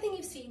everything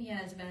you've seen here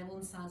is available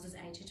in sizes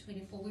 8 to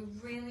 24. We're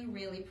really,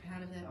 really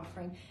proud of that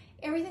offering.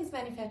 Everything's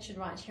manufactured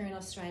right here in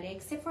Australia,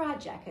 except for our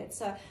jackets.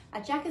 So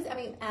our jackets,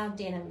 our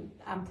denim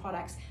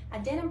products. Our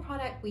denim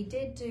product, we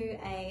did do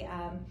a,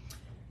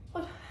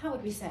 how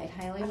would we say it,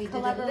 Hayley? We did a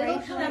collaboration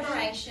little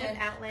collaboration with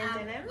Outland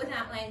Denim. With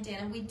Outland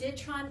Denim. We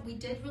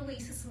did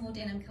release a small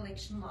denim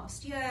collection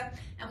last year,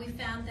 and we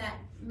found that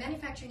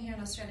manufacturing here in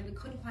Australia, we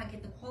couldn't quite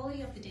get the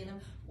quality of the denim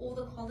or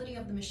the quality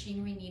of the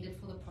machinery needed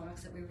for the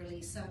products that we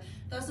released. So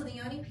those are the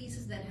only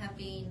pieces that have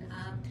been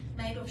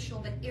made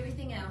offshore, but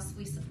everything else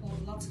we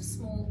support lots of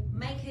small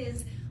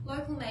makers,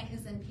 local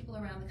makers and people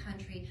around the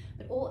country,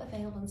 but all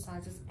available in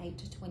sizes 8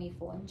 to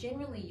 24. And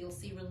generally you'll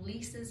see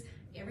releases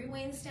every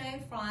Wednesday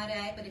and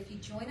Friday, but if you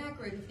join our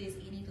group, if there's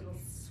any little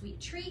sweet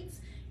treats,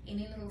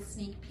 any little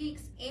sneak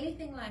peeks,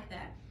 anything like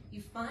that, you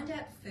find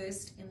out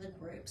first in the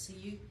group, so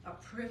you are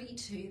privy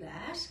to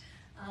that.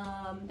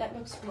 That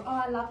looks good.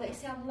 Oh, I love that.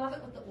 See, I love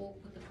it with the all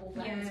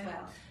black as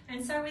well.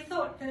 And so we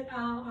thought that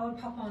I would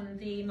pop on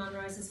the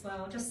Munros as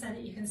well, just so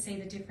that you can see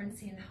the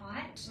difference in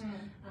height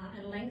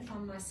and length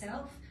on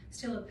myself.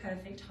 Still a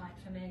perfect height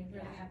for me.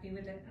 Really happy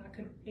with it. I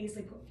could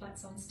easily put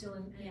flats on still,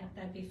 and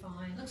they'd be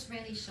fine. Looks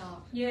really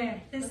sharp. Yeah,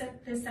 there's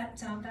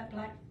that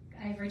black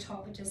ivory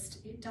top.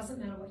 It doesn't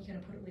matter what you're going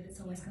to put it with.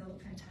 It's always going to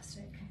look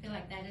fantastic. I feel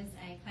like that is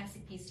a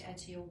classic piece to add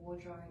to your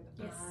wardrobe.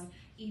 Yes.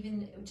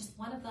 Even just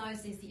one of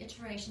those, there's the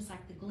iterations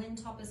like the Glyn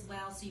top as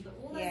well. So you've got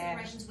all those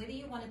iterations, whether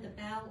you wanted the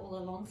bell or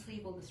the long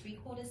sleeve or the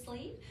 3/4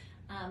 sleeve.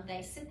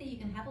 They sit there, you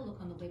can have a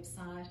look on the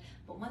website,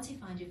 but once you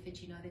find your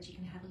fit, you know that you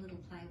can have a little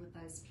play with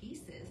those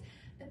pieces.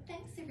 But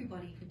thanks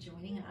everybody for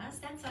joining us.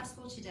 That's us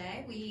for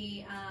today.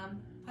 We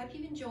hope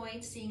you've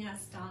enjoyed seeing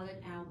us style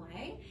it our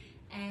way,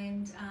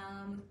 and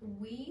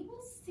we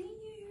will see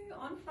you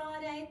on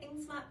Friday.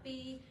 Things might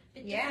be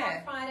a bit different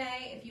on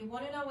Friday. If you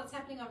want to know what's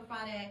happening on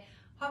Friday,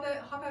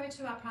 hop over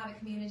to our private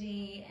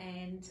community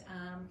and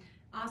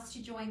ask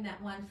to join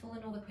that one, fill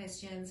in all the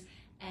questions,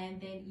 and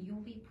then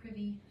you'll be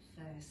privy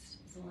first.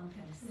 That's all I'm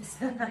going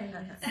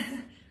to say.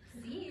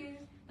 See you.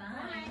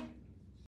 Bye.